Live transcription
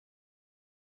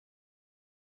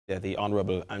The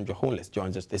Honorable Andrew Holness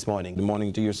joins us this morning. Good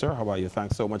morning to you, sir. How are you?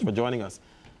 Thanks so much for joining us,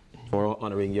 for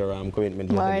honoring your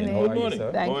commitment. Morning. How are you,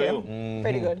 sir? Thank you.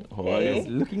 Pretty good. How are you?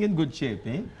 Looking in good shape,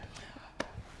 eh?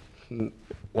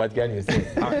 What can you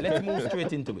say? All right, let's move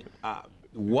straight into it.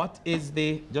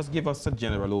 Just give us a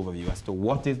general overview as to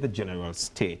what is the general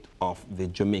state of the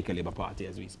Jamaica Labour Party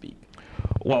as we speak.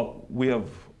 Well, we have,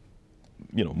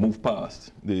 moved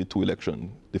past the 2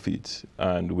 election defeats,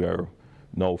 and we are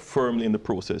now firmly in the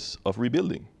process of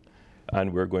rebuilding.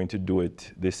 And we're going to do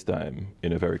it this time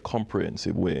in a very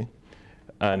comprehensive way.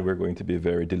 And we're going to be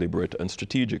very deliberate and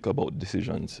strategic about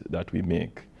decisions that we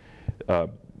make.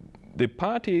 The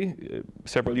party,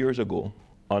 several years ago,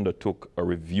 undertook a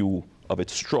review of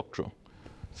its structure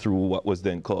through what was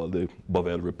then called the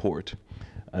Bovell Report.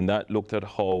 And that looked at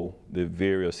how the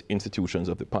various institutions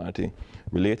of the party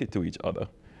related to each other.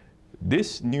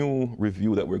 This new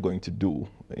review that we're going to do,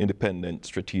 independent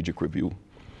strategic review,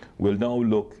 will now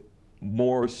look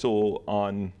more so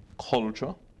on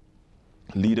culture,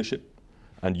 leadership,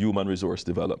 and human resource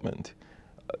development.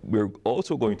 We're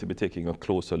also going to be taking a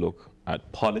closer look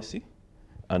at policy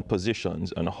and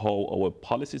positions and how our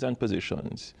policies and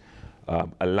positions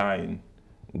align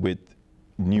with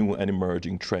new and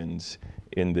emerging trends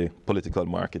in the political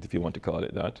market, if you want to call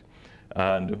it that.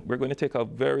 And we're going to take a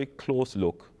very close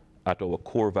look at our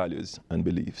core values and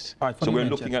beliefs. Right, so we're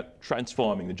looking at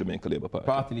transforming the Jamaica Labour Party.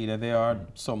 Party leader, there are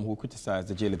some who criticize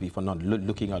the JLP for not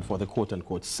looking out for the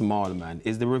quote-unquote small man.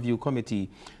 Is the review committee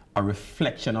a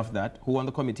reflection of that? Who on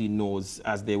the committee knows,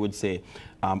 as they would say,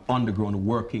 underground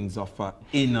workings of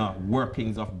inner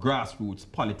workings of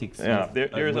grassroots politics, yeah,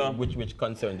 which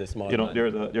concern the small man?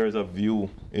 There is a view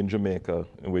in Jamaica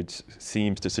which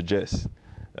seems to suggest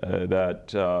that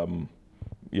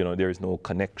there is no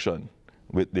connection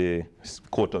with the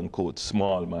quote-unquote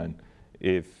small man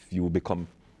if you become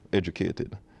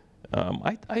educated.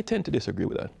 I tend to disagree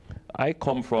with that. I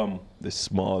come from the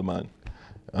small man,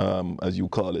 as you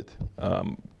call it,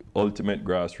 ultimate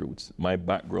grassroots. My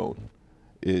background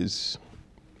is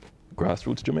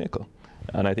grassroots Jamaica.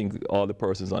 And I think all the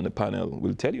persons on the panel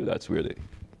will tell you that's where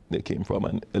they came from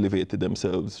and elevated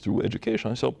themselves through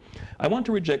education. So I want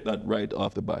to reject that right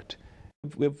off the bat.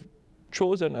 We've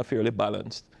chosen a fairly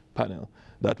balanced panel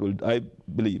that will, I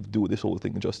believe, do this whole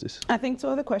thing justice. I think two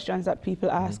of the questions that people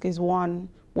ask is, one,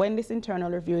 when this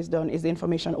internal review is done, is the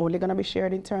information only going to be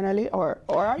shared internally, or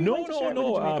are you going to share it with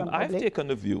the Jamaican public? I've taken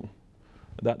the view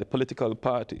that the political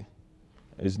party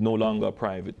is no longer a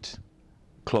private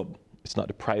club. It's not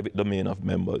the private domain of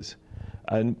members.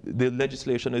 And the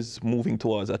legislation is moving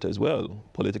towards that as well.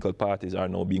 Political parties are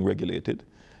now being regulated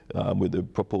with the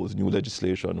proposed new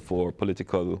legislation for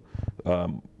political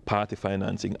party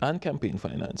financing and campaign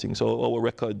financing. So our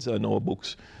records and our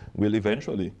books will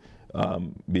eventually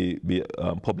be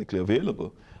publicly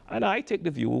available. And I take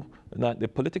the view that the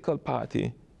political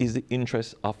party is the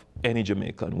interest of any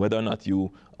Jamaican, whether or not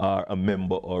you are a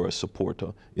member or a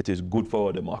supporter. It is good for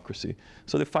our democracy.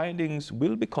 So the findings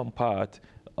will become part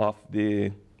of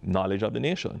the knowledge of the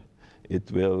nation. It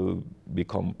will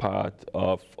become part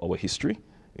of our history.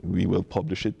 We will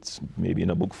publish it maybe in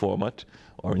a book format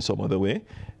or in some other way,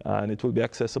 and it will be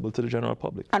accessible to the general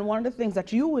public. And one of the things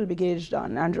that you will be gauged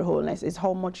on, Andrew Holness, is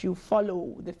how much you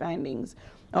follow the findings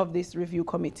of this review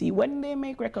committee. When they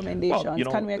make recommendations,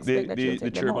 can we expect that you'll take them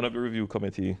the chairman of the review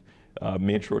committee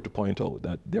made sure to point out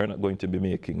that they're not going to be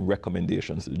making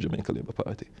recommendations to the Jamaica Labour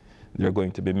Party. They're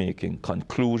going to be making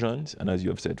conclusions and, as you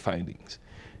have said, findings.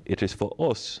 It is for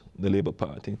us, the Labour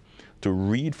Party, to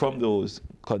read from those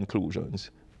conclusions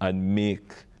and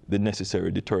make the necessary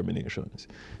determinations.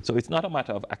 So it's not a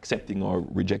matter of accepting or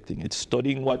rejecting. It's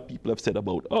studying what people have said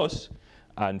about us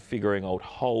and figuring out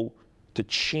how to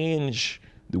change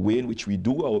the way in which we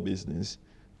do our business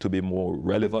to be more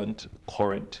relevant,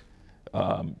 current,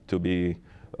 to be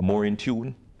more in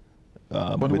tune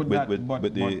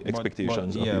with the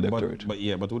expectations of the electorate.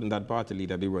 But wouldn't that party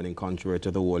leader be running contrary to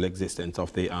the whole existence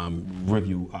of the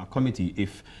review committee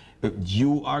if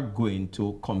you are going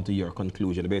to come to your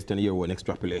conclusion based on your own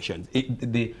extrapolations?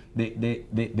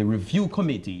 The review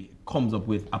committee comes up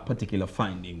with a particular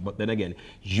finding, but then again,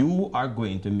 you are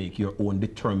going to make your own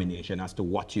determination as to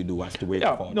what you do, as to where you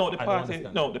fall. No,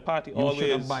 the party always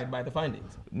should abide by the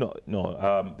findings.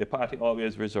 The party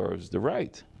always reserves the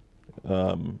right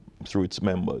through its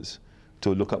members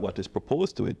to look at what is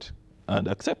proposed to it and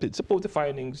accept it. Suppose the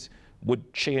findings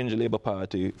would change the Labour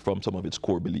Party from some of its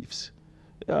core beliefs.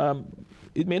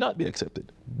 It may not be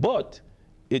accepted, but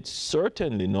it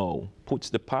certainly now puts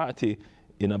the party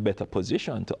in a better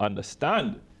position to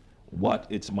understand what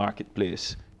its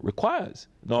marketplace requires.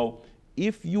 Now,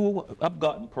 if you have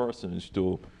gotten persons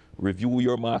to review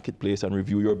your marketplace and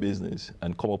review your business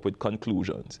and come up with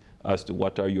conclusions as to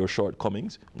what are your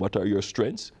shortcomings, what are your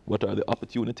strengths, what are the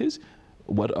opportunities,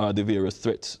 what are the various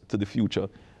threats to the future,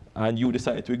 and you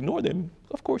decide to ignore them,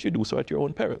 of course you do so at your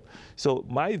own peril. So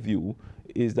my view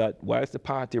is that whilst the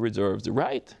party reserves the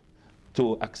right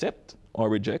to accept or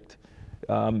reject,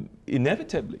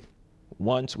 inevitably,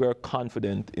 once we're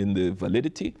confident in the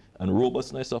validity and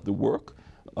robustness of the work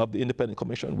of the Independent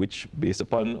Commission, which, based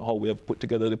upon how we have put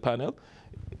together the panel,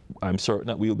 I'm certain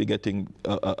that we'll be getting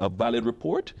a valid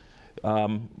report.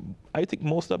 I think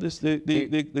most of this,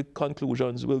 the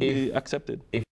conclusions will be accepted.